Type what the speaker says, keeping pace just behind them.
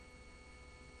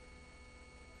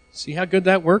See how good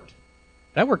that worked?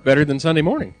 That worked better than Sunday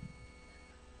morning.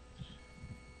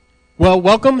 Well,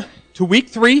 welcome to week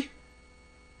 3.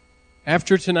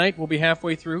 After tonight, we'll be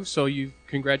halfway through, so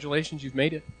congratulations, you've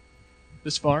made it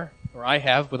this far. Or I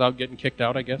have, without getting kicked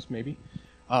out, I guess, maybe.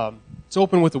 Let's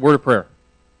open with a word of prayer.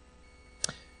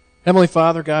 Heavenly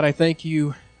Father, God, I thank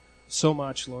you so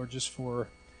much, Lord, just for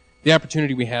the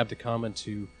opportunity we have to come and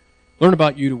to learn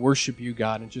about you, to worship you,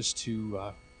 God, and just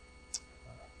to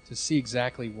see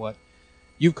exactly what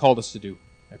you've called us to do.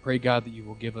 I pray, God, that you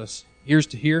will give us ears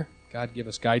to hear. God, give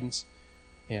us guidance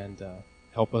and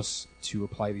help us to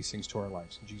apply these things to our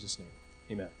lives. In Jesus' name,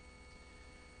 amen.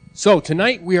 So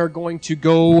tonight we are going to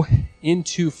go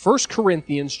into 1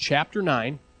 Corinthians chapter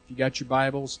 9. If you got your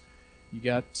Bibles, you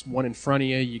got one in front of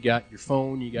you, you got your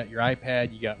phone, you got your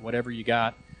iPad, you got whatever you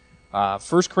got. 1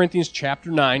 Corinthians chapter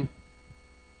 9.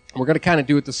 We're going to kind of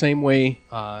do it the same way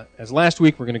as last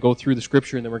week. We're going to go through the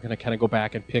scripture, and then we're going to kind of go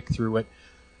back and pick through it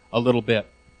a little bit.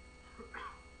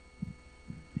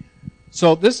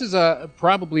 So this is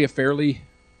probably a fairly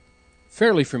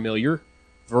familiar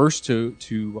verse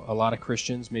to a lot of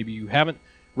Christians. Maybe you haven't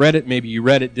read it. Maybe you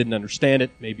read it, didn't understand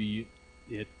it. Maybe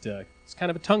it's kind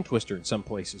of a tongue twister in some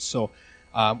places. So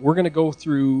we're going to go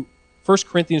through 1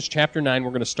 Corinthians chapter 9. We're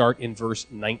going to start in verse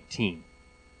 19.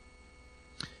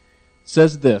 It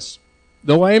says this,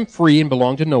 "Though I am free and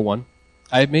belong to no one,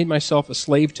 I have made myself a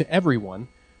slave to everyone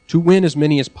to win as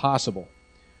many as possible.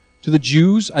 To the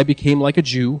Jews I became like a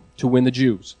Jew to win the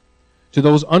Jews. To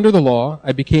those under the law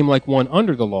I became like one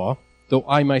under the law, though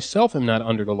I myself am not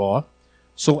under the law,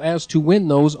 so as to win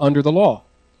those under the law.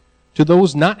 To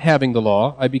those not having the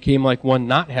law I became like one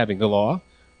not having the law,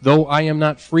 though I am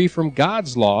not free from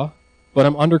God's law, but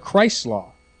am under Christ's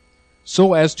law,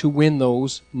 so as to win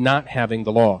those not having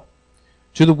the law.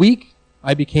 To the weak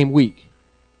I became weak,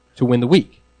 to win the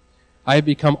weak. I have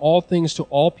become all things to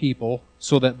all people,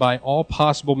 so that by all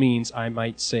possible means I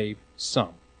might save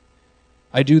some.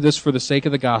 I do this for the sake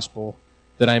of the gospel,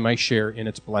 that I might share in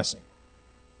its blessing."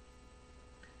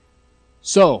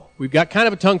 So, we've got kind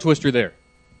of a tongue twister there.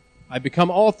 I become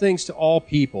all things to all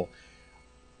people.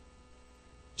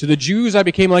 To the Jews I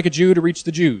became like a Jew to reach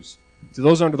the Jews. To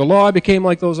those under the law I became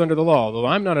like those under the law, although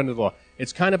I'm not under the law.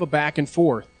 It's kind of a back and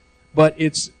forth. But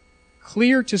it's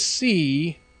clear to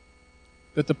see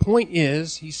that the point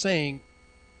is, he's saying,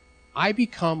 I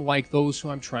become like those who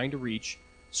I'm trying to reach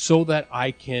so that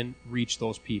I can reach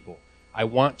those people. I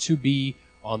want to be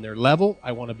on their level.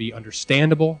 I want to be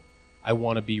understandable. I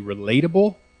want to be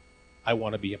relatable. I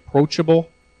want to be approachable.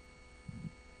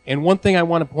 And one thing I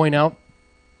want to point out,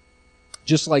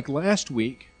 just like last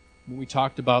week, when we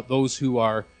talked about those who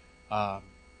are,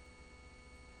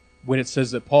 when it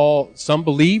says that some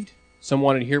believed, some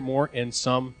wanted to hear more, and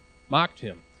some mocked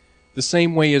him. The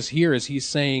same way as here, as he's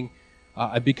saying,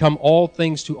 I become all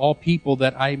things to all people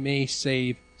that I may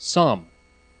save some.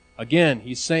 Again,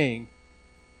 he's saying,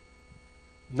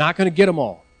 not going to get them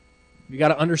all. You got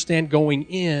to understand going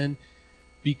in,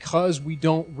 because we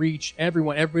don't reach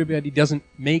everyone, everybody doesn't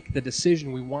make the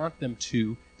decision we want them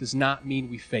to, does not mean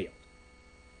we failed.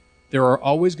 There are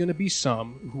always going to be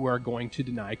some who are going to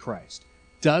deny Christ.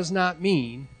 Does not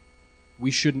mean we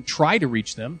shouldn't try to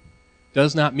reach them.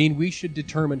 Does not mean we should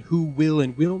determine who will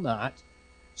and will not,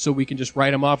 so we can just write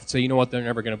them off and say, you know what, they're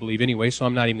never going to believe anyway, so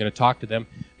I'm not even going to talk to them.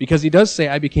 Because he does say,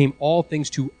 I became all things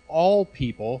to all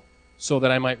people so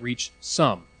that I might reach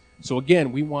some. So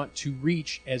again, we want to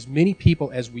reach as many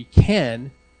people as we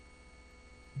can,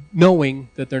 knowing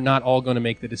that they're not all going to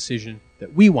make the decision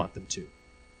that we want them to.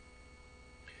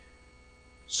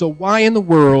 So why in the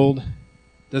world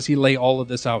does he lay all of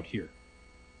this out here?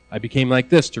 I became like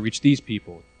this to reach these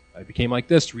people. I became like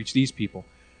this to reach these people.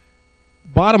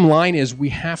 Bottom line is we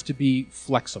have to be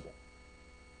flexible.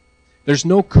 There's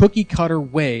no cookie-cutter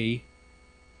way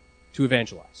to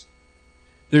evangelize.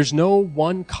 There's no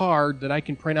one card that I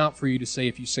can print out for you to say,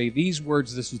 if you say these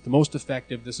words, this is the most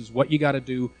effective, this is what you got to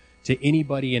do to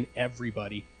anybody and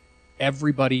everybody.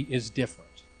 Everybody is different.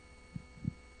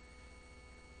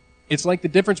 It's like the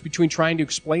difference between trying to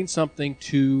explain something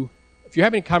to, if you're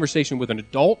having a conversation with an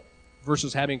adult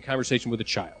versus having a conversation with a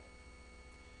child.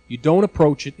 You don't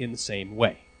approach it in the same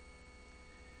way.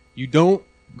 You don't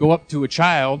go up to a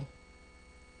child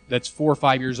that's 4 or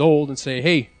 5 years old and say,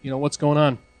 hey, what's going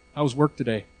on? How was work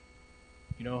today?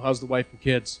 How's the wife and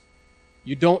kids?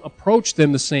 You don't approach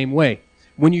them the same way.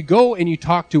 When you go and you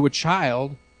talk to a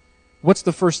child, what's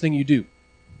the first thing you do?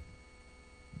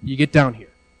 You get down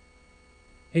here.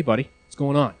 Hey, buddy, what's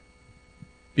going on?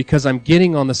 Because I'm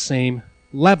getting on the same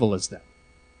level as them.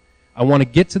 I want to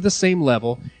get to the same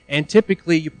level, and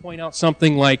typically you point out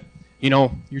something like,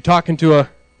 you're talking to a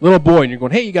Little boy, and you're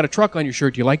going, hey, you got a truck on your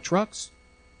shirt. Do you like trucks?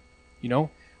 You know,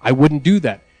 I wouldn't do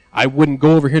that. I wouldn't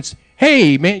go over here and say,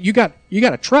 hey, man, you got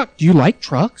a truck. Do you like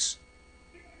trucks?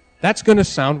 That's going to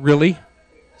sound really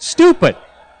stupid,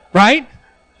 right?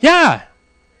 Yeah.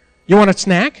 You want a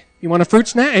snack? You want a fruit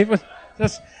snack?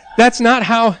 That's not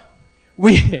how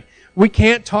we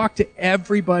can't talk to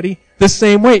everybody the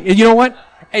same way. And you know what?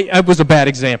 Hey, that was a bad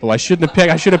example. I should have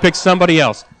picked somebody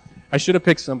else.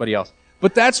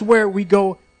 But that's where we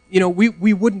go, you know,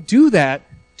 we wouldn't do that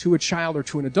to a child or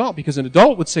to an adult, because an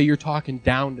adult would say, you're talking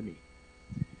down to me.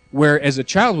 Whereas a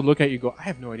child would look at you and go, I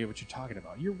have no idea what you're talking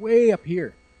about. You're way up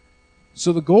here.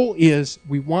 So the goal is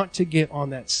we want to get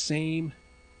on that same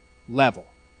level.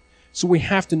 So we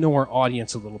have to know our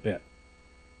audience a little bit.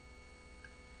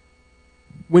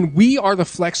 When we are the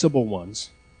flexible ones,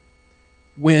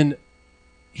 when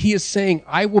he is saying,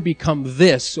 I will become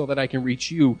this so that I can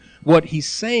reach you, what he's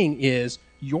saying is,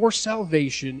 your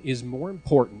salvation is more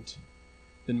important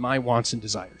than my wants and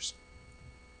desires.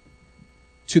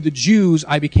 To the Jews,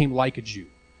 I became like a Jew.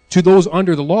 To those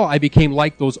under the law, I became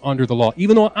like those under the law.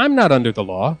 Even though I'm not under the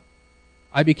law,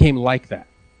 I became like that.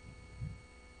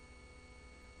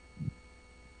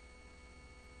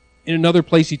 In another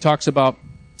place, he talks about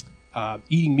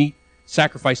eating meat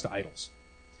sacrificed to idols.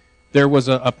 There was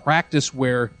a practice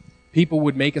where people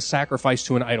would make a sacrifice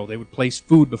to an idol. They would place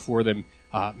food before them,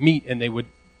 meat, and they would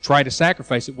try to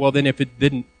sacrifice it. Well, then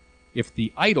if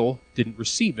the idol didn't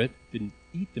receive it, didn't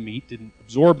eat the meat, didn't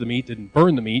absorb the meat, didn't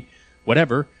burn the meat,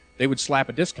 whatever, they would slap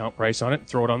a discount price on it and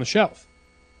throw it on the shelf.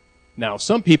 Now,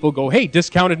 some people go, hey,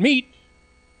 discounted meat,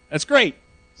 that's great.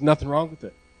 There's nothing wrong with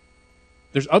it.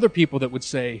 There's other people that would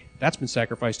say, that's been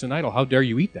sacrificed to an idol. How dare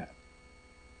you eat that?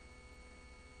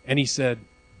 And he said,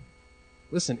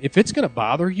 listen, if it's going to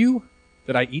bother you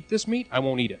that I eat this meat, I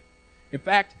won't eat it. In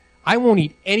fact, I won't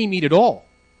eat any meat at all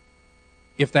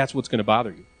if that's what's going to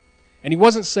bother you. And he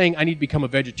wasn't saying I need to become a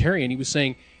vegetarian. He was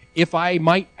saying, if I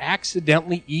might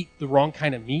accidentally eat the wrong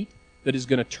kind of meat that is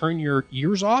going to turn your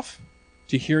ears off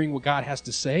to hearing what God has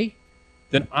to say,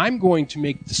 then I'm going to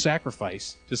make the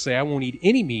sacrifice to say I won't eat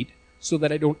any meat so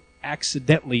that I don't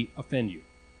accidentally offend you.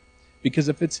 Because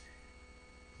if it's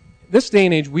this day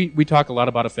and age, we talk a lot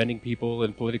about offending people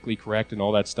and politically correct and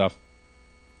all that stuff.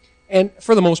 And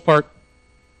for the most part,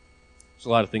 there's a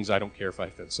lot of things I don't care if I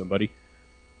offend somebody,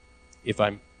 if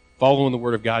I'm following the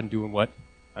Word of God and doing what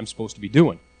I'm supposed to be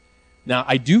doing. Now,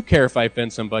 I do care if I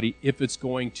offend somebody if it's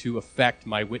going to affect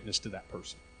my witness to that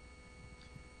person.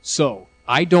 So,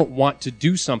 I don't want to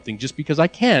do something just because I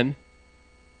can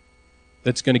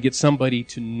that's going to get somebody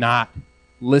to not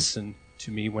listen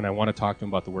to me when I want to talk to them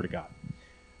about the Word of God.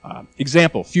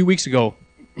 Example, a few weeks ago,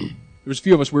 there was a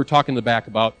few of us, we were talking in the back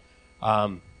about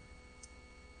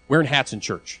wearing hats in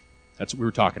church. That's what we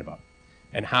were talking about.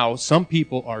 And how some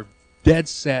people are dead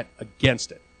set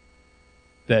against it.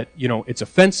 That, you know, it's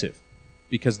offensive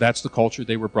because that's the culture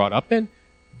they were brought up in.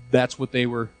 That's what they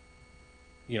were,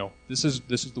 you know, this is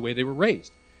the way they were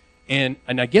raised. And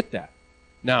I get that.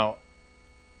 Now,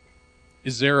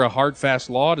 is there a hard, fast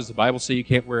law? Does the Bible say you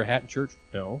can't wear a hat in church?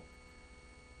 No.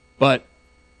 But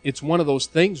it's one of those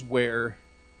things where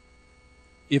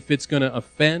if it's going to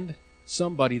offend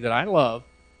somebody that I love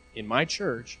in my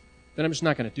church, then I'm just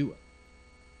not going to do it.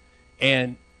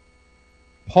 And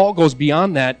Paul goes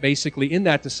beyond that, basically, in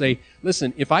that to say,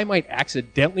 listen, if I might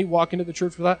accidentally walk into the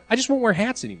church without, I just won't wear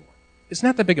hats anymore. It's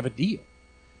not that big of a deal.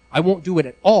 I won't do it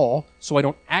at all, so I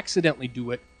don't accidentally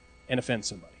do it and offend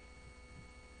somebody.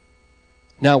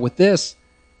 Now, with this,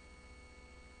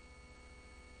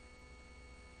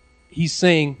 he's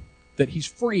saying that he's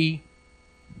free,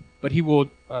 but he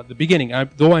will, the beginning,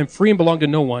 though I'm free and belong to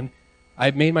no one,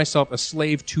 I've made myself a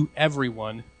slave to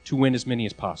everyone to win as many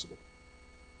as possible.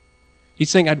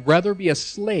 He's saying, I'd rather be a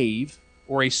slave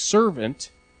or a servant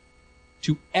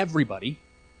to everybody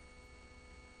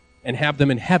and have them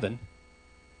in heaven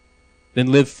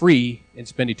than live free and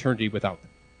spend eternity without them.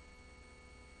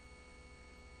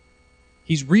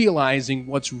 He's realizing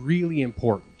what's really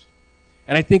important.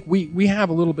 And I think we have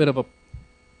a little bit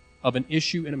of an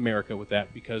issue in America with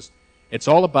that, because it's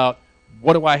all about,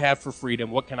 what do I have for freedom?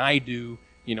 What can I do?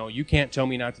 You know, you can't tell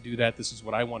me not to do that. This is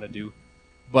what I want to do.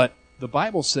 But the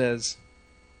Bible says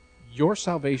your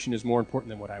salvation is more important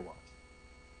than what I want.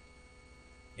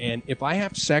 And if I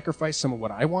have to sacrifice some of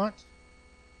what I want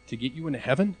to get you into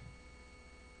heaven,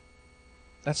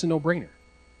 that's a no-brainer.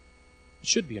 It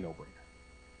should be a no-brainer.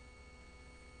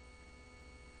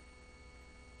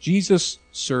 Jesus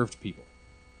served people.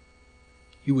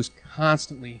 He was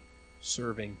constantly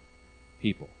serving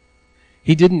people.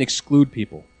 He didn't exclude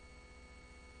people.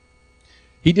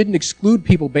 He didn't exclude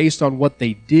people based on what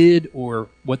they did or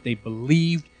what they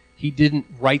believed. He didn't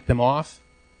write them off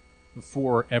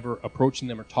before ever approaching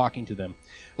them or talking to them.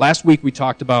 Last week we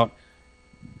talked about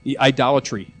the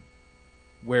idolatry,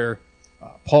 where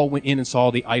Paul went in and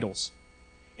saw the idols.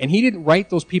 And he didn't write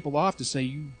those people off to say,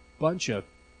 you bunch of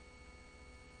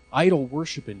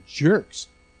idol-worshiping jerks.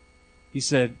 He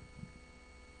said,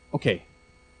 okay,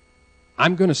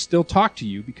 I'm going to still talk to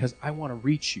you because I want to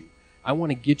reach you. I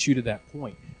want to get you to that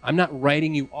point. I'm not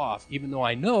writing you off, even though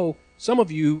I know some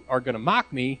of you are going to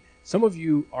mock me. Some of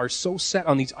you are so set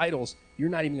on these idols, you're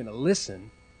not even going to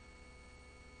listen.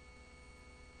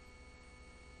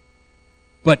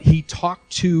 But he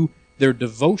talked to their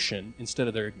devotion instead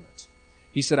of their ignorance.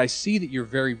 He said, I see that you're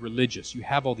very religious. You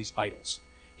have all these idols.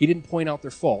 He didn't point out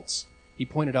their faults. He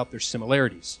pointed out their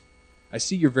similarities. I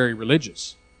see you're very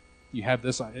religious. You have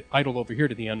this idol over here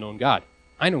to the unknown God.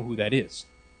 I know who that is.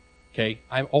 Okay?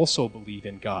 I also believe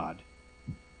in God.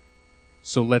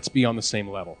 So let's be on the same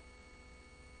level.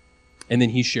 And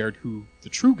then he shared who the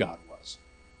true God was.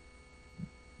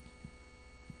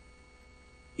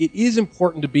 It is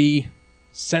important to be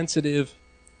sensitive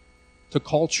to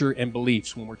culture and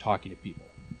beliefs when we're talking to people.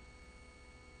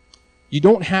 You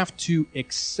don't have to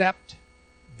accept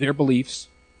their beliefs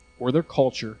or their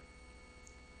culture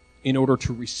in order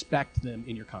to respect them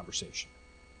in your conversation.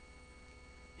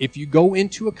 If you go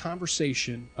into a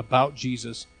conversation about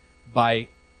Jesus by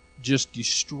just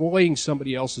destroying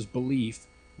somebody else's belief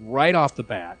right off the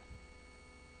bat,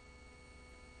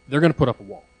 they're going to put up a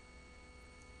wall.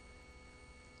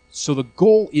 So the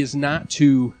goal is not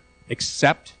to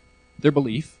accept their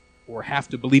belief or have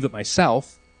to believe it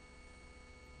myself,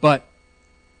 but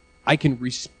I can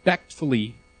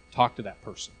respectfully talk to that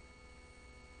person.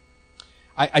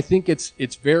 I think it's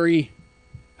easier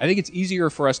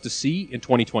for us to see in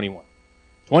 2021.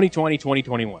 2020,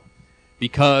 2021.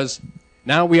 Because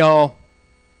now we're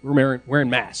wearing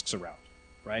masks around,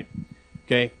 right?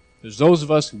 Okay? There's those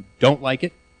of us who don't like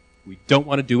it. We don't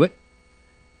want to do it.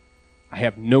 I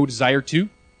have no desire to.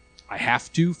 I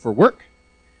have to for work.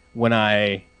 When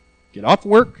I get off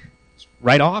work, it's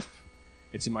right off.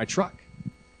 It's in my truck.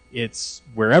 It's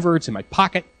wherever. It's in my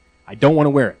pocket. I don't want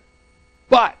to wear it.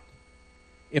 But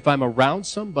if I'm around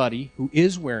somebody who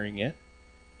is wearing it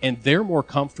and they're more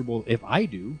comfortable if I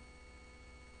do,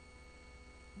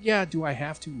 yeah, do I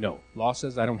have to? No. Law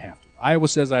says I don't have to. Iowa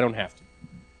says I don't have to.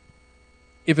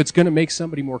 If it's going to make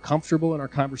somebody more comfortable in our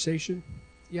conversation,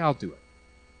 yeah, I'll do it.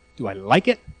 Do I like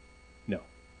it? No.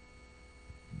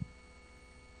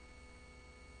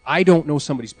 I don't know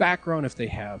somebody's background, if they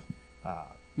have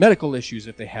medical issues,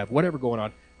 if they have whatever going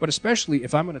on. But especially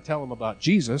if I'm going to tell them about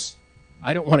Jesus,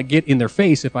 I don't want to get in their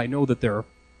face if I know that they're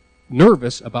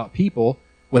nervous about people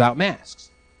without masks.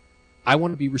 I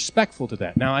want to be respectful to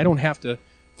that. Now, I don't have to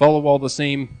follow all the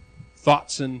same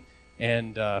thoughts and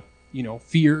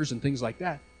fears and things like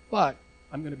that, but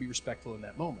I'm going to be respectful in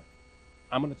that moment.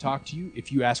 I'm going to talk to you.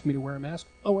 If you ask me to wear a mask,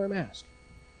 I'll wear a mask.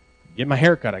 Get my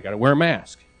hair cut, I got to wear a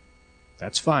mask.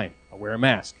 That's fine. I'll wear a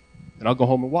mask. Then I'll go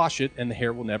home and wash it, and the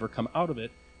hair will never come out of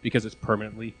it because it's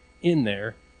permanently in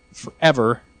there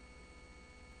forever.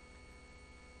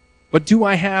 But do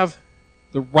I have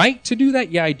the right to do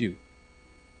that? Yeah, I do.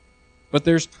 But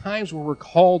there's times where we're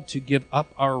called to give up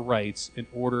our rights in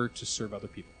order to serve other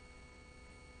people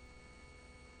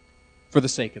for the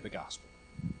sake of the gospel.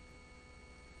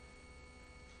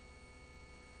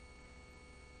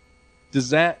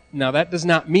 That does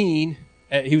not mean,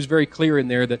 he was very clear in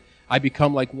there, that I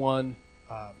become like one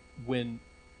when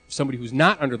somebody who's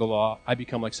not under the law, I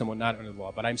become like someone not under the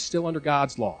law. But I'm still under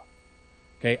God's law.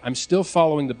 Okay? I'm still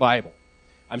following the Bible.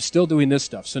 I'm still doing this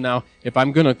stuff. So now, if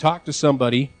I'm going to talk to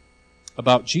somebody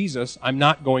about Jesus, I'm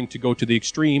not going to go to the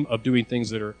extreme of doing things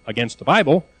that are against the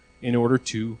Bible in order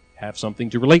to have something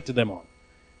to relate to them on.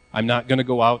 I'm not going to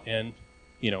go out and,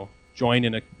 join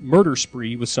in a murder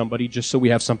spree with somebody just so we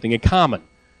have something in common.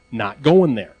 Not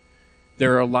going there.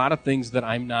 There are a lot of things that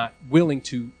I'm not willing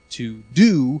to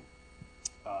do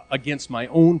against my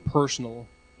own personal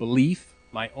belief,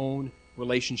 my own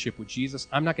relationship with Jesus.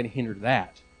 I'm not going to hinder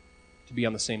that to be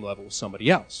on the same level as somebody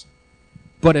else.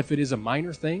 But if it is a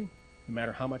minor thing, no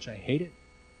matter how much I hate it,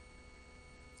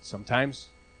 sometimes,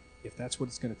 if that's what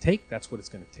it's going to take, that's what it's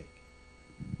going to take.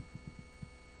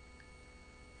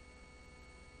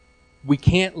 We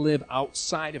can't live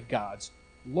outside of God's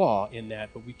law in that,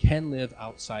 but we can live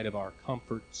outside of our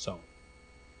comfort zone.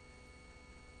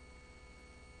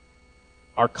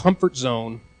 Our comfort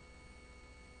zone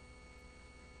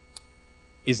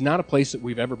is not a place that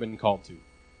we've ever been called to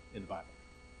in the Bible.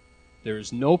 There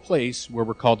is no place where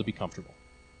we're called to be comfortable.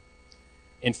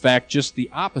 In fact, just the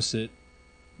opposite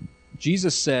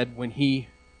Jesus said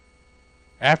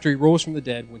after he rose from the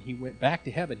dead, when he went back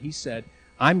to heaven, he said,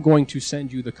 I'm going to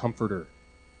send you the Comforter.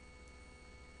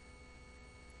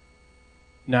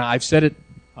 Now, I've said it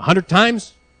 100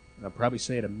 times, and I'll probably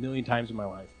say it 1,000,000 times in my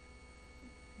life.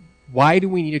 Why do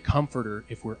we need a comforter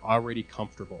if we're already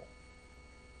comfortable?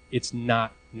 It's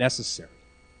not necessary.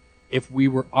 If we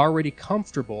were already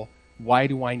comfortable, why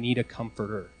do I need a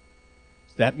comforter?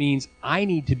 That means I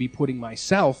need to be putting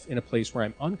myself in a place where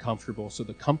I'm uncomfortable so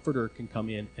the comforter can come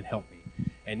in and help me.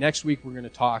 And next week we're going to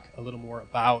talk a little more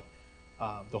about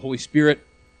the Holy Spirit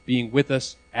being with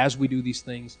us as we do these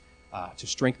things, to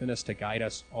strengthen us, to guide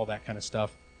us, all that kind of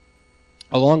stuff,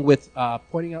 along with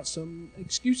pointing out some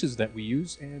excuses that we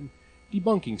use and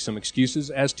debunking some excuses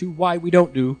as to why we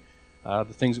don't do the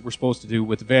things that we're supposed to do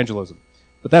with evangelism.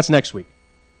 But that's next week.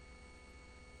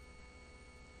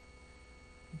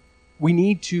 We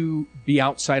need to be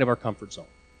outside of our comfort zone.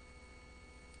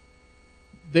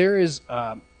 There is,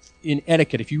 in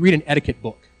etiquette, if you read an etiquette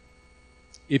book,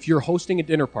 if you're hosting a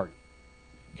dinner party,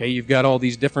 okay, you've got all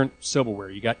these different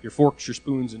silverware. You got your forks, your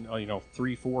spoons, and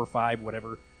 3, 4, 5,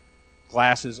 whatever,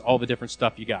 glasses, all the different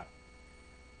stuff you got.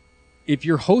 If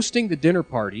you're hosting the dinner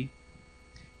party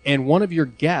and one of your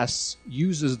guests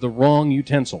uses the wrong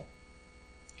utensil,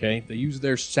 okay, they use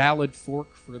their salad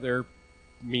fork for their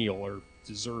meal or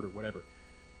dessert or whatever,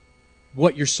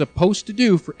 what you're supposed to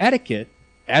do for etiquette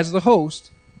as the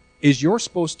host is you're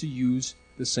supposed to use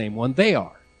the same one they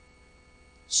are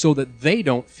so that they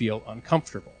don't feel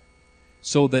uncomfortable,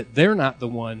 so that they're not the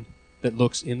one that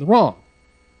looks in the wrong.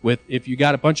 If you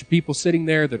got a bunch of people sitting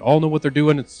there that all know what they're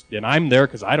doing, and I'm there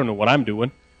because I don't know what I'm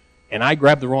doing, and I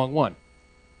grab the wrong one.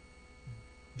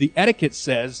 The etiquette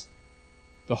says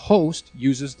the host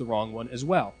uses the wrong one as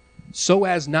well, so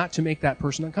as not to make that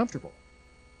person uncomfortable.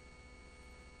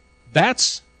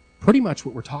 That's pretty much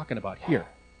what we're talking about here.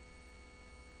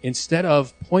 Instead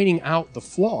of pointing out the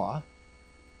flaw,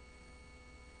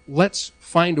 let's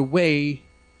find a way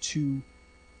to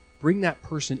bring that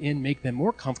person in, make them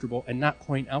more comfortable, and not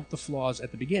point out the flaws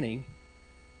at the beginning,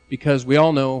 because we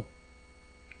all know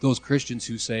those Christians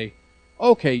who say,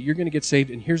 okay, you're going to get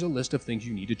saved, and here's a list of things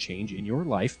you need to change in your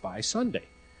life by Sunday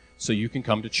so you can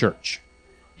come to church.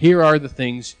 Here are the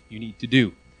things you need to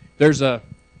do. There's an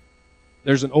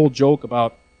old joke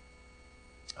about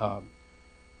a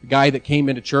guy that came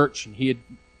into church, and he had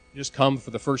just come for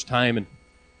the first time, and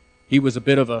he was a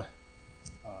bit of a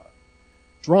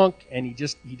drunk, and he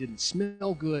didn't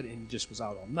smell good, and he just was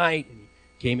out all night, and he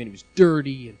came in, he was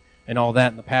dirty, and all that,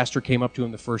 and the pastor came up to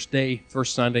him the first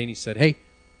Sunday, and he said, hey,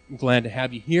 I'm glad to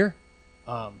have you here.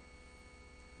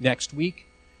 Next week,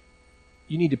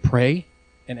 you need to pray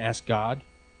and ask God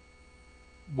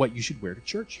what you should wear to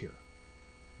church here,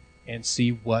 and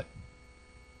see what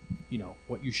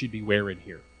you should be wearing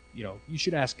here. You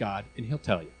should ask God, and He'll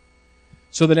tell you.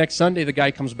 So the next Sunday, the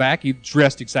guy comes back. He's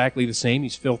dressed exactly the same.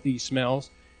 He's filthy. He smells.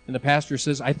 And the pastor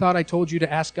says, I thought I told you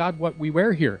to ask God what we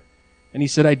wear here. And he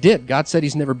said, I did. God said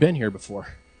He's never been here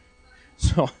before.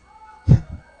 So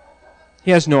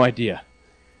he has no idea.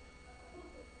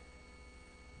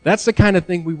 That's the kind of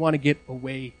thing we want to get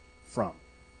away from.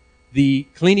 The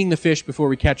cleaning the fish before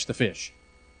we catch the fish.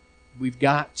 We've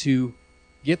got to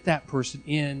get that person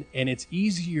in, and it's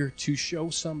easier to show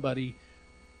somebody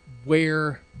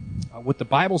what the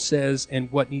Bible says and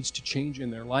what needs to change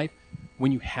in their life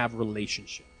when you have a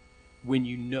relationship.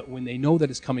 When they know that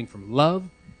it's coming from love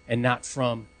and not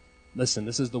from, listen,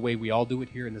 this is the way we all do it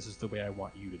here, and this is the way I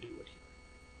want you to do it here.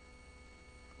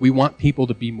 We want people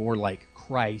to be more like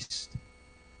Christ,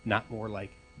 not more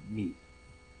like me.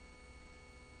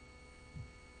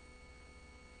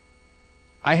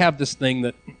 I have this thing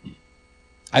that,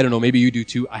 I don't know, maybe you do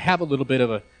too. I have a little bit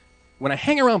of when I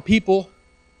hang around people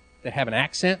that have an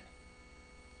accent,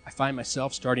 I find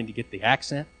myself starting to get the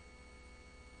accent.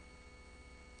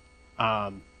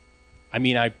 I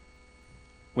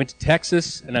went to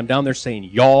Texas, and I'm down there saying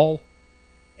y'all,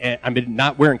 and I'm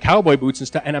not wearing cowboy boots and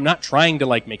stuff, and I'm not trying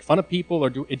to make fun of people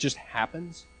it just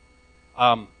happens.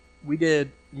 We did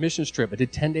a missions trip. I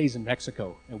did 10 days in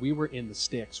Mexico, and we were in the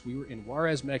sticks. We were in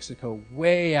Juarez, Mexico,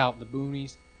 way out in the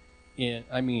boonies,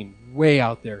 way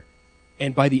out there.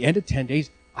 And by the end of 10 days,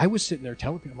 I was sitting there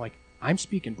telling people, I'm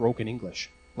speaking broken English.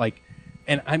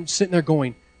 And I'm sitting there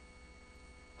going,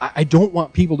 I don't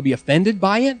want people to be offended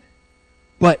by it,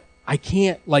 but I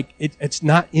can't, it's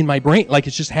not in my brain.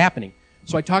 It's just happening.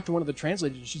 So I talked to one of the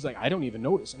translators, and she's like, I don't even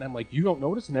notice. And I'm like, you don't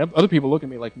notice? And other people look at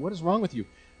me like, what is wrong with you?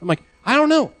 I'm like, I don't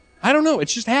know.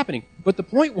 It's just happening. But the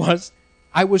point was,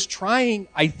 I was trying,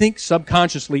 I think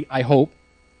subconsciously, I hope,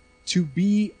 to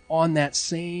be on that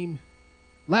same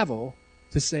level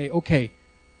to say, okay,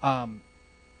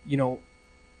 you know,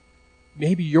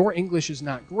 maybe your English is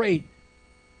not great,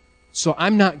 so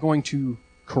I'm not going to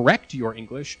correct your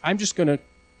English. I'm just going to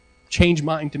change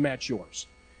mine to match yours.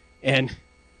 And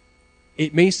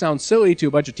it may sound silly to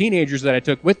a bunch of teenagers that I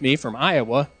took with me from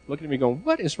Iowa, looking at me going,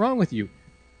 what is wrong with you?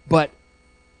 But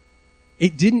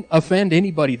it didn't offend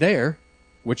anybody there,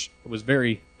 which I was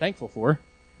very thankful for.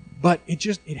 But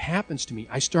it happens to me.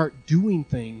 I start doing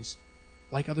things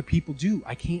like other people do.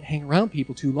 I can't hang around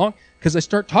people too long because I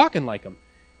start talking like them.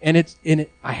 And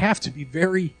I have to be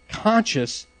very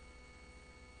conscious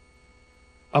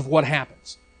of what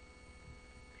happens.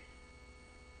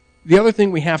 The other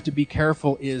thing we have to be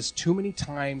careful is too many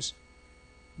times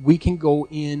we can go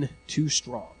in too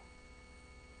strong.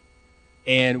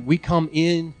 And we come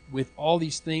in with all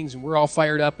these things and we're all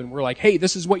fired up and we're like, hey,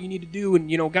 this is what you need to do. And,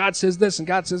 you know, God says this and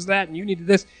God says that and you need to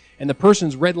this. And the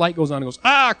person's red light goes on and goes,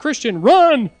 Christian,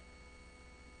 run!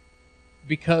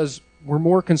 Because we're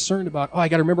more concerned about, I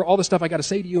got to remember all the stuff I got to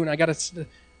say to you and I got to...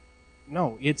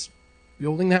 No, it's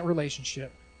building that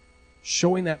relationship,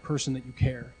 showing that person that you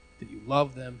care, that you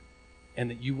love them, and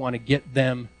that you want to get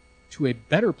them to a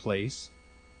better place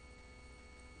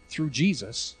through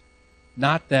Jesus.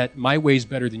 Not that my way is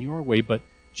better than your way, but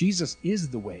Jesus is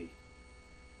the way.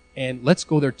 And let's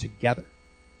go there together.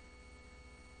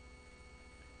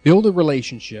 Build a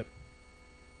relationship.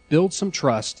 Build some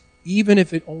trust, even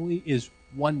if it only is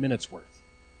 1 minute's worth.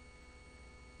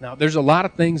 Now, there's a lot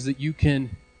of things that you can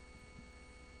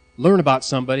learn about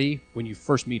somebody when you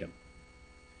first meet them.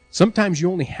 Sometimes you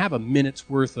only have a minute's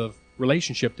worth of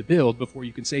relationship to build before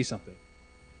you can say something.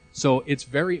 So it's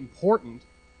very important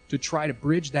to try to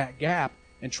bridge that gap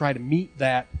and try to meet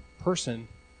that person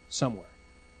somewhere.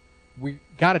 We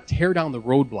got to tear down the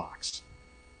roadblocks.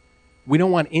 We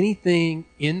don't want anything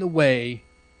in the way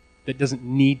that doesn't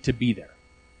need to be there.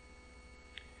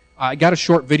 I got a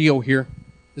short video here.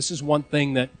 This is one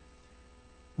thing that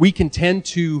we can tend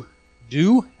to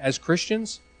do as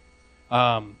Christians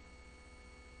as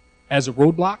a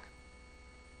roadblock,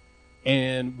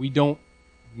 and we don't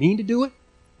mean to do it.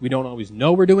 We don't always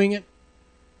know we're doing it,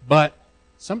 but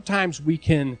sometimes we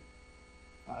can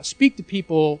speak to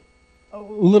people a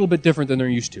little bit different than they're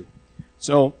used to.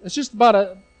 So it's just about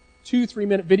a 2-3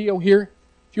 minute video here.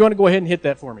 If you want to go ahead and hit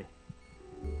that for me.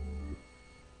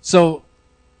 So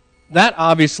that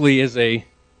obviously is an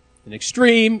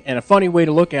extreme and a funny way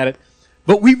to look at it,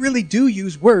 but we really do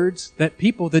use words that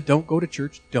people that don't go to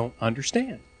church don't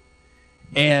understand.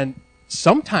 And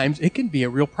sometimes it can be a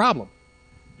real problem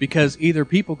because either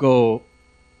people go,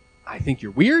 I think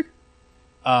you're weird,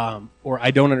 or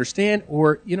I don't understand,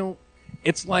 or, you know,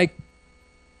 it's like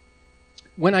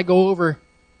when I go over,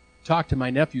 talk to my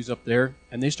nephews up there,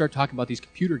 and they start talking about these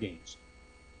computer games.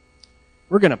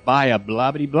 We're going to buy a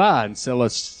blah-blah-blah and sell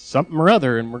us something or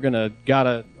other, and we're going to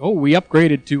we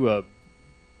upgraded to a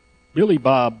Billy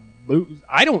Bob.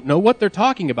 I don't know what they're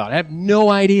talking about. I have no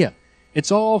idea. It's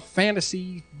all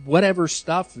fantasy, whatever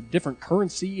stuff, different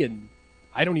currency, and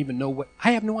I don't even know what.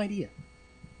 I have no idea.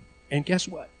 And guess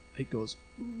what? It goes,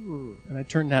 ooh, and I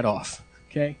turn that off,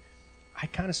 okay? I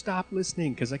kind of stop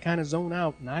listening because I kind of zone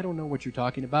out, and I don't know what you're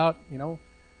talking about, you know?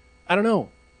 I don't know.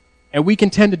 And we can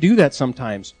tend to do that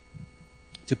sometimes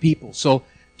to people. So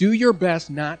do your best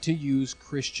not to use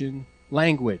Christian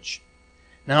language.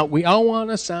 Now, we all want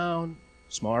to sound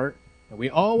smart, and we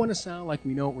all want to sound like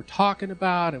we know what we're talking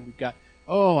about, and we've got,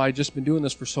 I've just been doing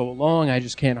this for so long, I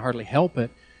just can't hardly help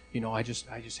it. You know, I just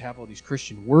have all these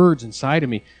Christian words inside of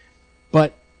me.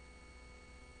 But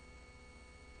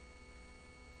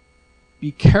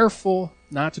be careful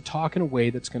not to talk in a way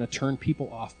that's going to turn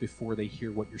people off before they hear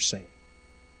what you're saying.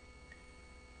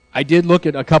 I did look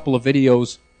at a couple of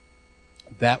videos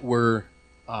that were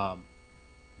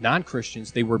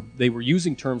non-Christians. They were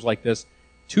using terms like this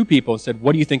to people and said,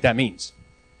 what do you think that means?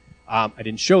 I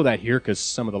didn't show that here because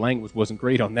some of the language wasn't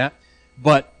great on that.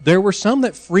 But there were some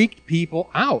that freaked people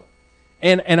out.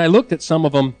 And I looked at some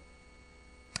of them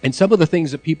and some of the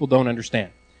things that people don't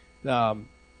understand.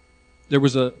 There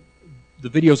was the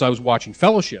videos I was watching,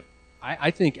 Fellowship.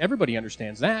 I think everybody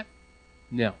understands that.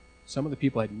 No. Some of the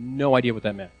people had no idea what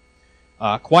that meant.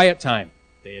 Quiet Time.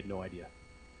 They had no idea.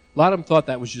 A lot of them thought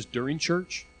that was just during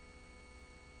church.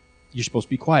 You're supposed to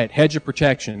be quiet. Hedge of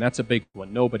protection. That's a big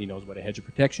one. Nobody knows what a hedge of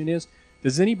protection is.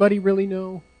 Does anybody really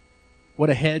know what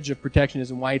a hedge of protection is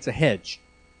and why it's a hedge?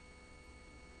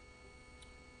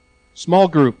 Small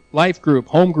group, life group,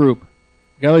 home group.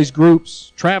 You got all these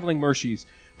groups, traveling mercies.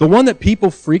 The one that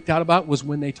people freaked out about was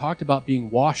when they talked about being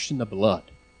washed in the blood.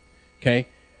 Okay?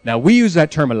 Now, we use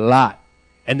that term a lot.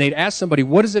 And they'd ask somebody,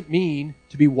 what does it mean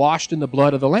to be washed in the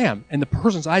blood of the Lamb? And the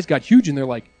person's eyes got huge, and they're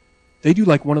like, they do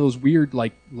like one of those weird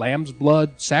like lamb's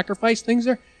blood sacrifice things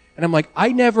there. And I'm like, I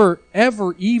never,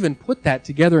 ever even put that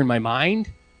together in my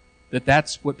mind that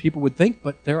that's what people would think.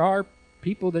 But there are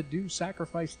people that do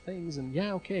sacrifice things. And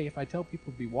yeah, okay, if I tell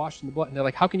people to be washed in the blood, and they're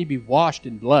like, how can you be washed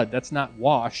in blood? That's not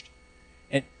washed.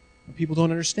 And people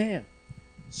don't understand.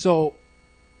 So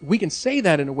we can say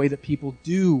that in a way that people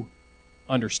do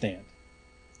understand.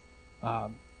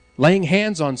 Laying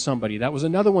hands on somebody, that was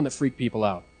another one that freaked people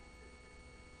out.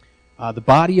 The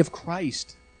body of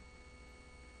Christ.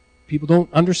 People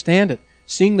don't understand it.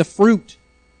 Seeing the fruit.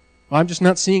 Well, I'm just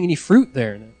not seeing any fruit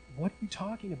there. What are you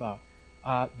talking about?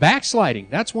 Backsliding.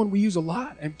 That's one we use a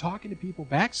lot. I'm talking to people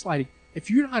backsliding. If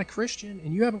you're not a Christian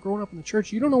and you haven't grown up in the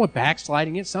church, you don't know what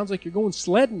backsliding is. It sounds like you're going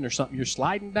sledding or something. You're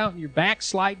sliding down, you're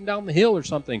backsliding down the hill or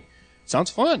something. It sounds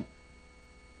fun.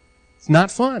 It's not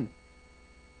fun.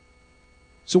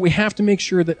 So we have to make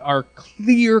sure that our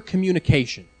clear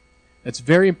communication, that's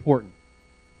very important.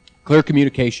 Clear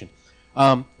communication.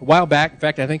 A while back, in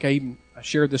fact, I think I even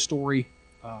shared this story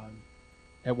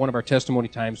at one of our testimony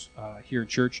times here at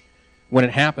church. When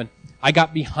it happened, I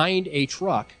got behind a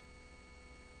truck.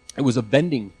 It was a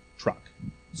vending truck.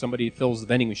 Somebody fills the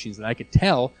vending machines, and I could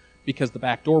tell because the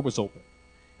back door was open.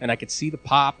 And I could see the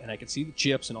pop, and I could see the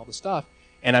chips and all the stuff.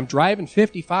 And I'm driving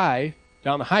 55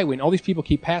 down the highway, and all these people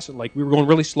keep passing. Like, we were going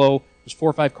really slow. There's 4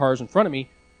 or 5 cars in front of me,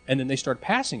 and then they start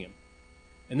passing him.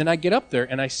 And then I get up there,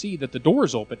 and I see that the door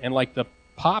is open, and like the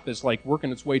pop is like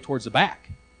working its way towards the back.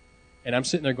 And I'm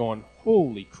sitting there going,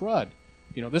 holy crud.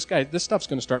 You know, this stuff's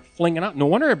going to start flinging out. No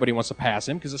wonder everybody wants to pass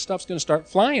him, because the stuff's going to start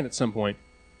flying at some point.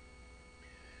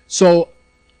 So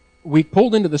we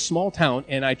pulled into this small town,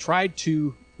 and I tried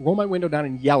to roll my window down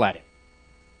and yell at him,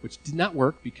 which did not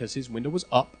work because his window was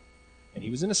up, and he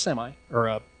was in a semi, or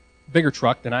a bigger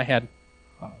truck than I had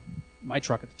my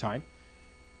truck at the time.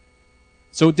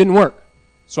 So it didn't work.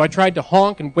 So I tried to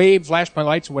honk and wave, flash my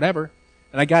lights, whatever,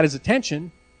 and I got his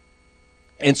attention,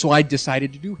 and so I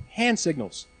decided to do hand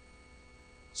signals.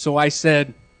 So I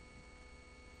said,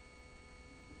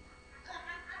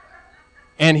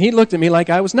 and he looked at me like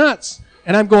I was nuts.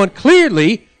 And I'm going,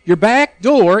 clearly, your back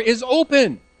door is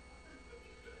open.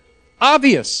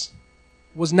 Obvious.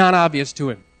 Was not obvious to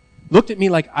him. Looked at me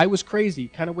like I was crazy,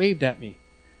 kind of waved at me.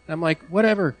 And I'm like,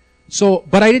 whatever. So,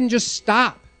 but I didn't just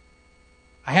stop.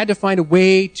 I had to find a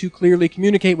way to clearly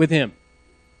communicate with him.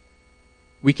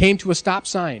 We came to a stop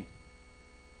sign.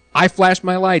 I flashed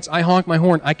my lights. I honked my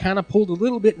horn. I kind of pulled a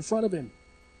little bit in front of him.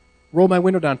 Rolled my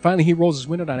window down. Finally, he rolls his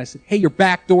window down. I said, hey, your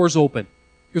back door's open.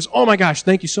 He goes, oh my gosh,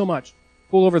 thank you so much.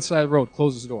 Pull over the side of the road,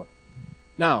 closes the door.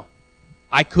 Now,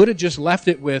 I could have just left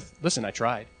it with, listen, I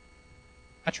tried.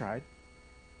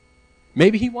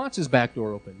 Maybe he wants his back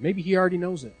door open. Maybe he already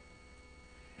knows it.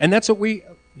 And that's what we,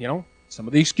 some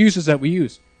of the excuses that we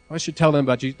use. I should tell them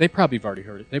about Jesus. They probably have already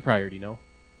heard it. They probably already know.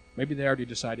 Maybe they already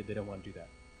decided they don't want to do that.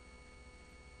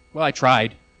 Well, I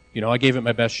tried. I gave it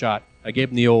my best shot. I gave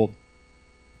him the old.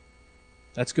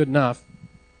 That's good enough.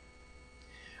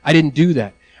 I didn't do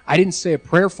that. I didn't say a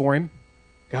prayer for him.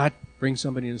 God, bring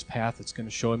somebody in his path that's going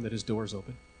to show him that his door is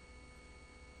open.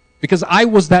 Because I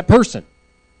was that person.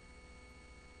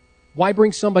 Why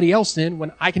bring somebody else in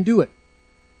when I can do it?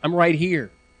 I'm right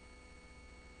here.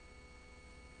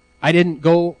 I didn't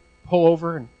go pull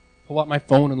over and pull out my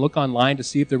phone and look online to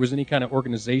see if there was any kind of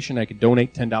organization I could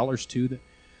donate $10 to that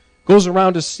goes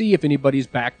around to see if anybody's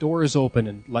back door is open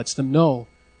and lets them know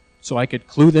so I could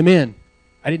clue them in.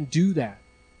 I didn't do that.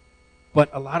 But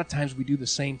a lot of times we do the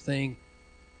same thing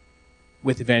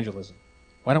with evangelism.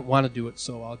 Well, I don't want to do it,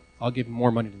 so I'll give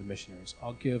more money to the missionaries.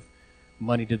 I'll give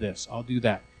money to this. I'll do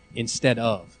that. Instead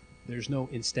of. There's no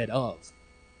instead of.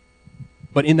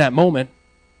 But in that moment,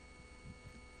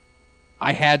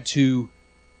 I had to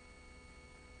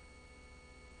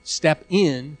step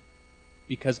in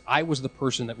because I was the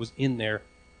person that was in there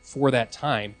for that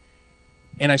time,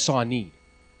 and I saw a need.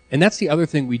 And that's the other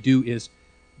thing we do is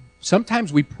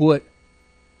sometimes we put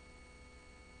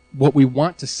what we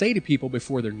want to say to people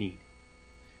before their need.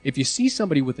 If you see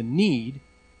somebody with a need,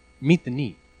 meet the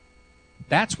need.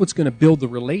 That's what's going to build the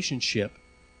relationship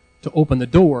to open the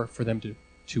door for them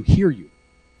to hear you.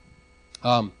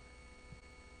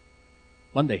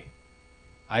 Monday,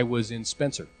 I was in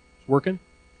Spencer, working,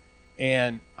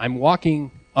 and I'm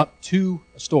walking up to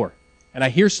a store, and I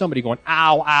hear somebody going,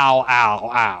 ow, ow, ow,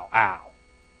 ow, ow.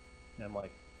 And I'm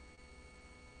like,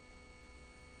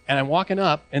 and I'm walking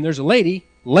up, and there's a lady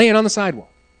laying on the sidewalk.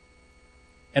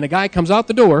 And a guy comes out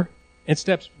the door and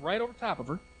steps right over top of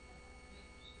her,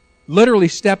 literally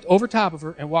stepped over top of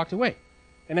her and walked away.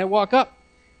 And I walk up,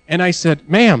 and I said,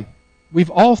 ma'am, we've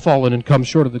all fallen and come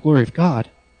short of the glory of God.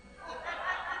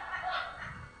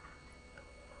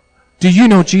 do you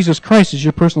know Jesus Christ is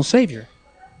your personal Savior?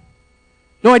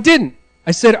 No, I didn't.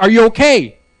 I said, are you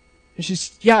okay? And she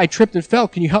said, yeah, I tripped and fell.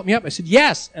 Can you help me up? I said,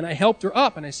 yes. And I helped her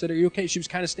up. And I said, are you okay? She was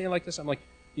kind of standing like this. I'm like,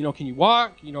 can you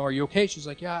walk? Are you okay? She's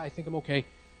like, yeah, I think I'm okay.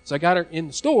 So I got her in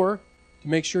the store to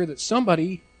make sure that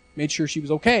somebody made sure she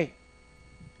was okay.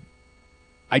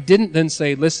 I didn't then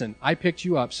say, listen, I picked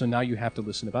you up, so now you have to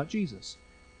listen about Jesus.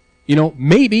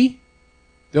 Maybe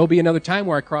there'll be another time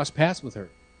where I cross paths with her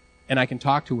and I can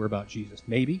talk to her about Jesus.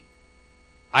 Maybe.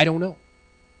 I don't know.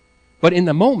 But in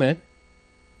the moment,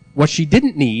 what she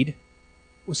didn't need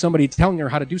was somebody telling her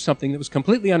how to do something that was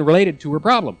completely unrelated to her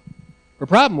problem. Her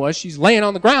problem was she's laying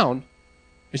on the ground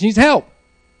and she needs help.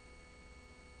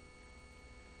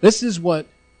 This is what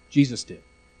Jesus did.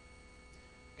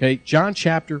 Okay, John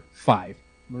chapter 5.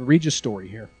 I'm going to read you a story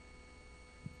here.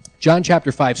 John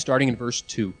chapter 5, starting in verse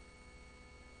 2.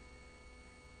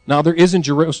 Now there is in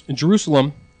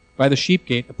Jerusalem by the sheep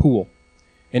gate a pool,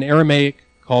 in Aramaic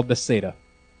called Bethsaida,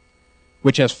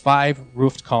 which has 5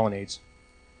 roofed colonnades.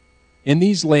 In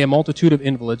these lay a multitude of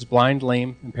invalids, blind,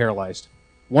 lame, and paralyzed.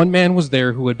 One man was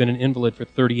there who had been an invalid for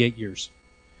 38 years.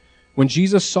 When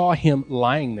Jesus saw him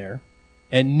lying there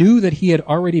and knew that he had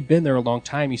already been there a long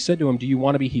time, he said to him, do you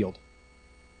want to be healed?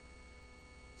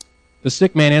 The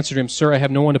sick man answered him, sir, I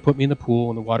have no one to put me in the pool,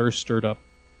 and the water is stirred up.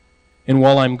 And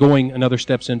while I'm going, another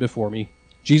steps in before me.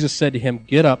 Jesus said to him,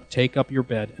 get up, take up your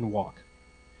bed, and walk.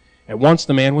 At once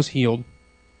the man was healed,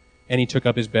 and he took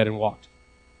up his bed and walked.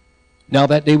 Now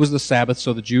that day was the Sabbath,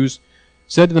 so the Jews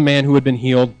said to the man who had been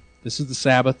healed, this is the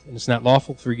Sabbath, and it's not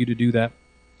lawful for you to do that,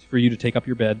 for you to take up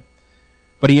your bed.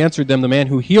 But he answered them, the man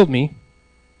who healed me,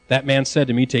 that man said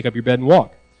to me, take up your bed and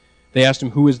walk. They asked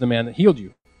him, who is the man that healed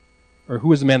you? Or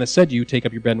who is the man that said to you, take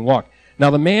up your bed and walk? Now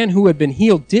the man who had been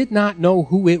healed did not know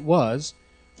who it was,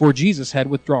 for Jesus had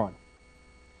withdrawn,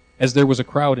 as there was a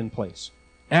crowd in place.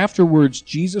 Afterwards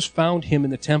Jesus found him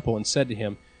in the temple and said to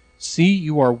him, see,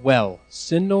 you are well.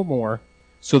 Sin no more,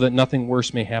 so that nothing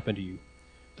worse may happen to you.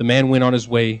 The man went on his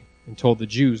way and told the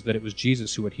Jews that it was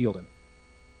Jesus who had healed him.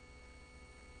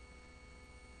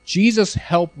 Jesus'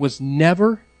 help was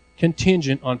never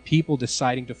contingent on people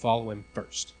deciding to follow him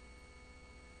first.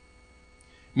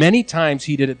 Many times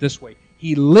he did it this way.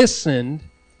 He listened,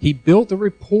 he built a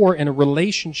rapport and a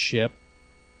relationship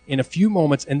in a few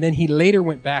moments, and then he later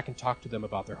went back and talked to them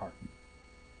about their heart.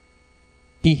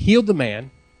 He healed the man,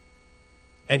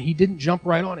 and he didn't jump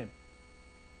right on him.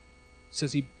 It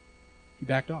says he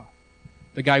backed off.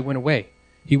 The guy went away.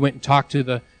 He went and talked to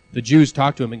the Jews,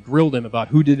 talked to him and grilled him about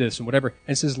who did this and whatever.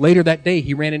 And it says later that day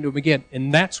he ran into him again,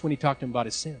 and that's when he talked to him about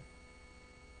his sin.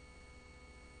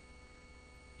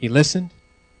 He listened.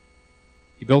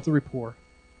 He built a rapport.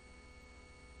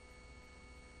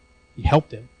 He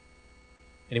helped him.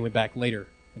 And he went back later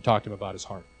and talked to him about his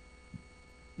heart.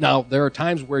 Now, there are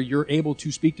times where you're able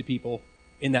to speak to people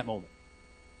in that moment.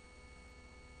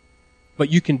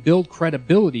 But you can build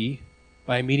credibility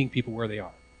by meeting people where they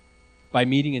are, by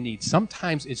meeting a need.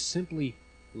 Sometimes it's simply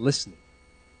listening.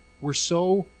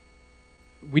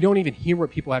 We don't even hear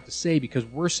what people have to say because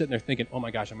we're sitting there thinking, oh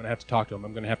my gosh, I'm going to have to talk to him.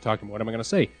 I'm going to have to talk to him. What am I going to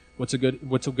say? What's a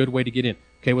good way to get in?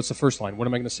 Okay, what's the first line? What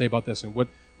am I going to say about this? And what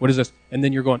is this? And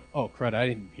then you're going, oh crud, I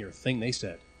didn't hear a thing they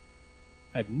said.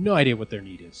 I have no idea what their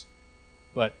need is.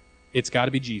 But it's got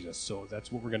to be Jesus, so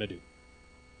that's what we're going to do.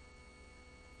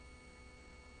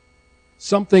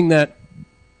 Something that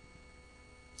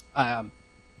I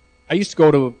used to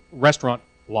go to a restaurant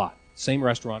a lot, same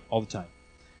restaurant all the time.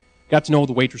 Got to know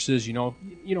the waitresses, you know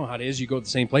how it is. You go to the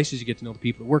same places, you get to know the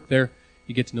people that work there,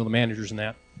 you get to know the managers and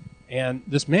that. And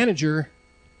this manager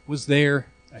was there,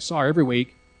 I saw her every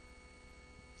week,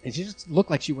 and she just looked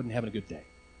like she wasn't having a good day.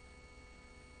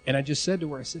 And I just said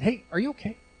to her, I said, hey, are you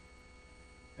okay?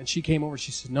 And she came over,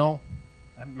 she said, no,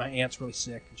 my aunt's really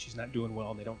sick, and she's not doing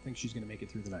well, and they don't think she's going to make it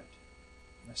through the night.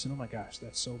 And I said, oh my gosh,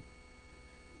 that's so,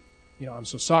 I'm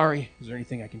so sorry. Is there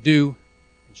anything I can do?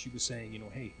 And she was saying,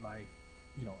 hey,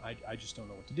 I just don't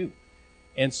know what to do.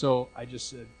 And so I just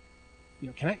said,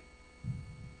 I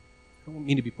don't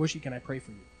mean to be pushy, can I pray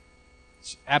for you?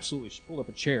 Absolutely. She pulled up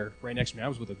a chair right next to me. I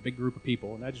was with a big group of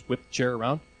people, and I just whipped the chair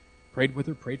around, prayed with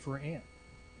her, prayed for her aunt.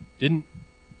 Didn't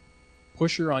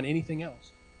push her on anything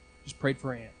else. Just prayed for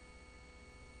her aunt.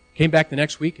 Came back the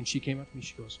next week, and she came up to me.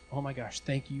 She goes, oh my gosh,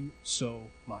 thank you so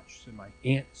much. She said, my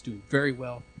aunt is doing very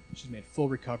well. She's made full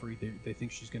recovery. They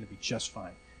think she's going to be just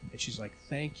fine. And she's like,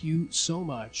 thank you so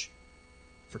much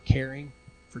for caring,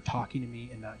 for talking to me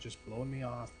and not just blowing me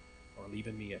off or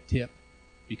leaving me a tip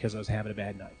because I was having a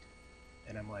bad night.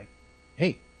 And I'm like,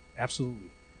 hey, absolutely.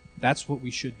 That's what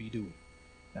we should be doing.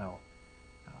 Now,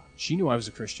 she knew I was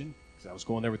a Christian because I was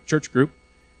going there with the church group.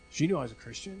 She knew I was a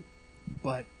Christian.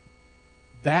 But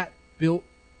that built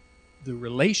the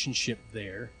relationship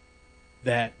there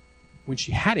that when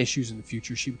she had issues in the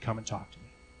future, she would come and talk to me.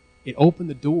 It opened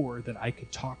the door that I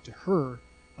could talk to her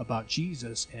about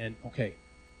Jesus and, okay,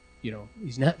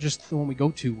 he's not just the one we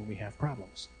go to when we have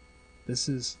problems. This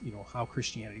is, how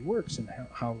Christianity works and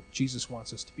how Jesus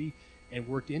wants us to be, and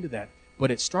worked into that.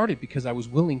 But it started because I was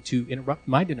willing to interrupt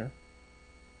my dinner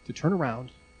to turn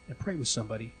around and pray with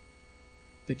somebody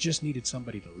that just needed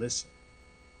somebody to listen.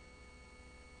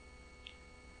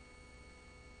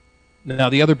 Now,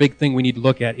 the other big thing we need to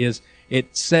look at is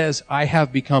it says, I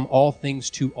have become all things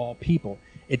to all people.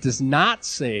 It does not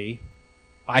say,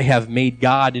 I have made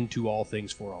God into all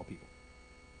things for all people.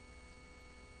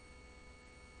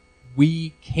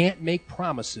 We can't make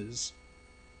promises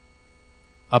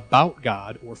about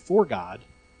God or for God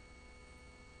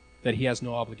that he has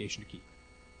no obligation to keep.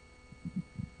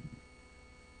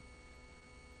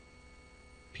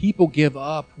 People give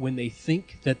up when they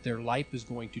think that their life is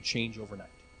going to change overnight.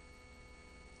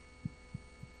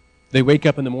 They wake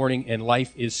up in the morning and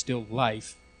life is still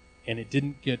life, and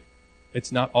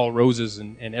it's not all roses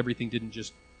and everything didn't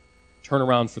just turn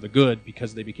around for the good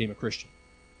because they became a Christian.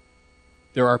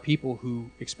 There are people who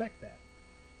expect that.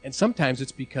 And sometimes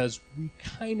it's because we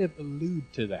kind of allude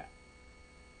to that.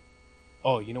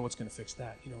 Oh, you know what's going to fix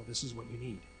that? This is what you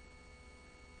need.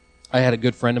 I had a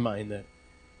good friend of mine that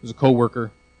was a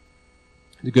coworker,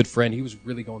 a good friend. He was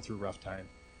really going through a rough time.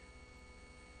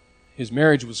 His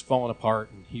marriage was falling apart,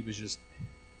 and he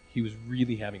was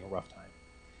really having a rough time.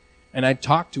 And I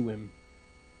talked to him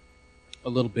a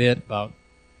little bit about,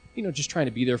 just trying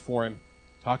to be there for him,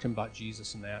 talk to him about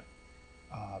Jesus and that.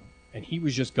 And he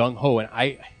was just gung-ho, and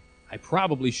I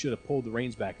probably should have pulled the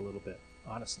reins back a little bit,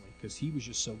 honestly, because he was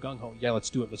just so gung-ho. Yeah, let's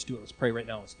do it, let's pray right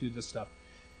now, let's do this stuff.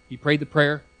 He prayed the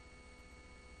prayer.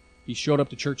 He showed up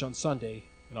to church on Sunday,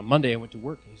 and on Monday I went to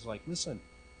work, and he's like, listen,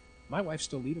 my wife's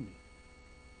still leaving me.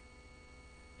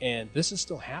 And this is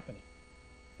still happening.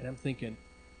 And I'm thinking,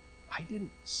 I didn't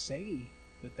say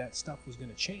that stuff was going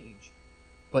to change.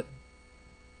 But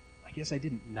I guess I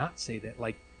didn't not say that.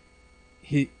 Like,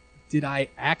 did I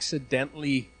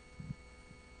accidentally,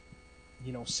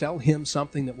 sell him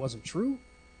something that wasn't true?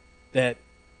 That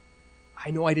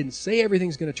I know I didn't say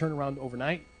everything's going to turn around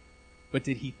overnight, but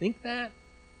did he think that?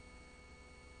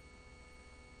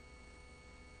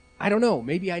 I don't know.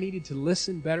 Maybe I needed to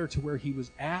listen better to where he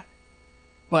was at.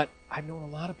 But I've known a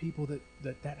lot of people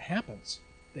that happens.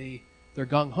 They're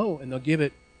gung-ho and they'll give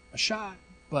it a shot,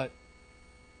 but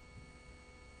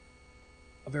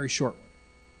a very short one.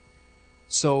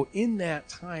 So in that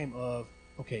time of,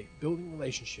 building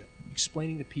relationship,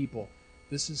 explaining to people,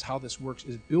 this is how this works,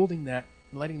 is building that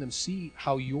and letting them see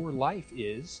how your life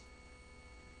is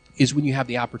when you have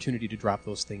the opportunity to drop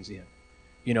those things in.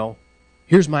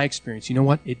 Here's my experience. You know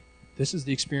what? This is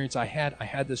the experience I had. I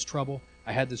had this trouble.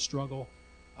 I had this struggle.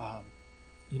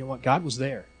 You know what? God was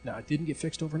there. Now, it didn't get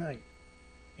fixed overnight.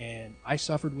 And I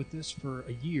suffered with this for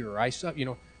a year.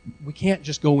 We can't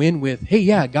just go in with, hey,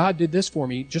 yeah, God did this for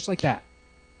me, just like that.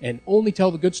 And only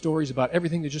tell the good stories about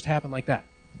everything that just happened like that.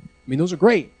 I mean, those are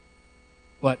great.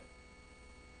 But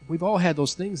we've all had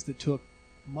those things that took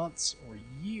months or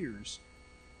years.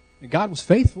 And God was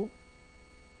faithful.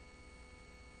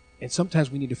 And sometimes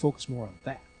we need to focus more on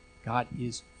that. God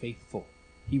is faithful.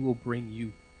 He will bring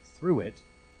you through it,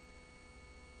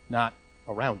 not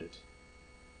around it.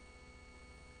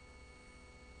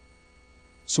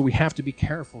 So we have to be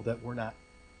careful that we're not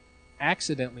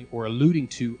accidentally or alluding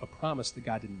to a promise that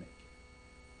God didn't make.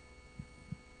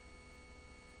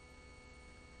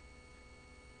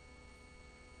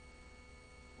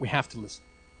 We have to listen.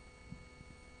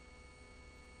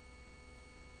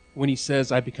 When he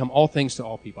says, I become all things to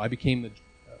all people, I became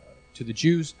to the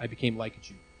Jews, I became like a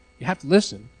Jew. You have to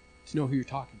listen to know who you're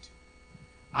talking to.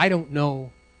 I don't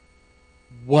know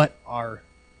what our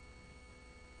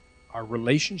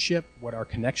relationship, what our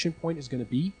connection point is going to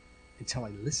be until I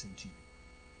listen to you.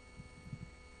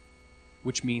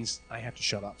 Which means I have to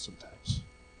shut up sometimes.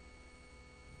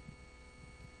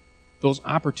 Those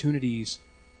opportunities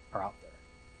are out there.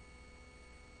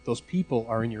 Those people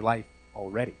are in your life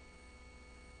already.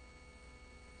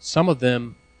 Some of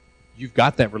them, you've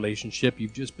got that relationship,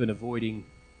 you've just been avoiding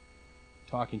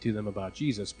talking to them about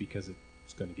Jesus because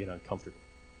it's going to get uncomfortable.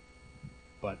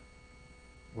 But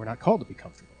we're not called to be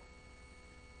comfortable.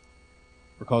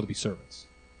 We're called to be servants.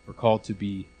 We're called to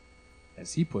be,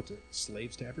 as he puts it,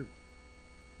 slaves to everyone.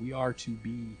 We are to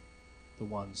be the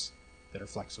ones that are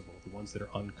flexible, the ones that are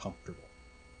uncomfortable.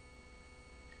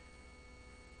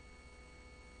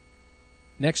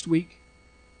 Next week,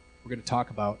 we're going to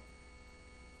talk about,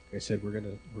 like I said, we're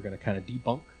going to kind of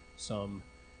debunk some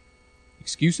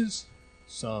excuses,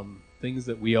 some things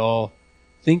that we all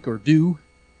think or do,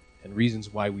 and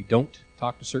reasons why we don't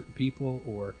talk to certain people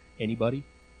or anybody.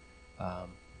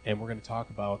 And we're going to talk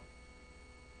about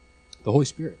the Holy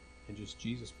Spirit and just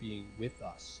Jesus being with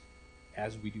us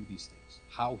as we do these things,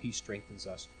 how he strengthens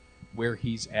us, where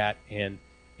he's at, and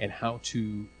how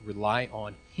to rely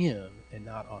on him and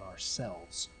not on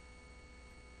ourselves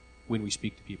when we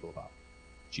speak to people about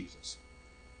Jesus.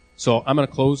 So I'm going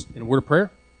to close in a word of prayer,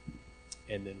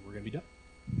 and then we're going to be done.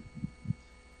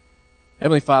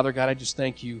 Heavenly Father, God, I just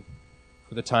thank you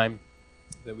for the time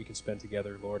that we can spend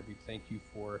together, Lord. We thank you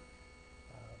for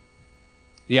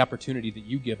the opportunity that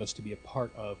you give us to be a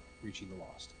part of reaching the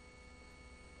lost.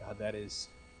 God, that is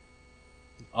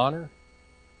an honor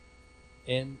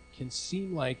and can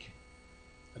seem like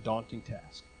a daunting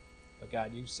task. But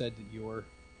God, you said that your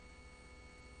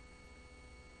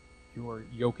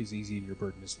yoke is easy and your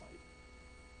burden is light.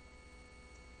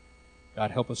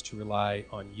 God, help us to rely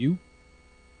on you,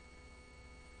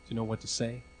 to know what to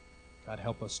say. God,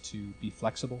 help us to be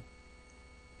flexible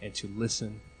and to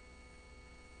listen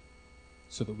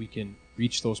so that we can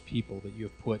reach those people that you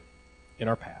have put in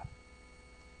our path.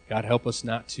 God, help us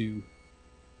not to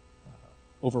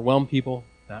overwhelm people,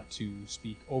 not to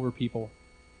speak over people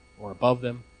or above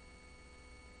them,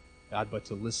 God, but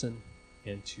to listen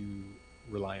and to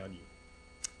rely on you.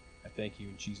 I thank you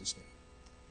in Jesus' name.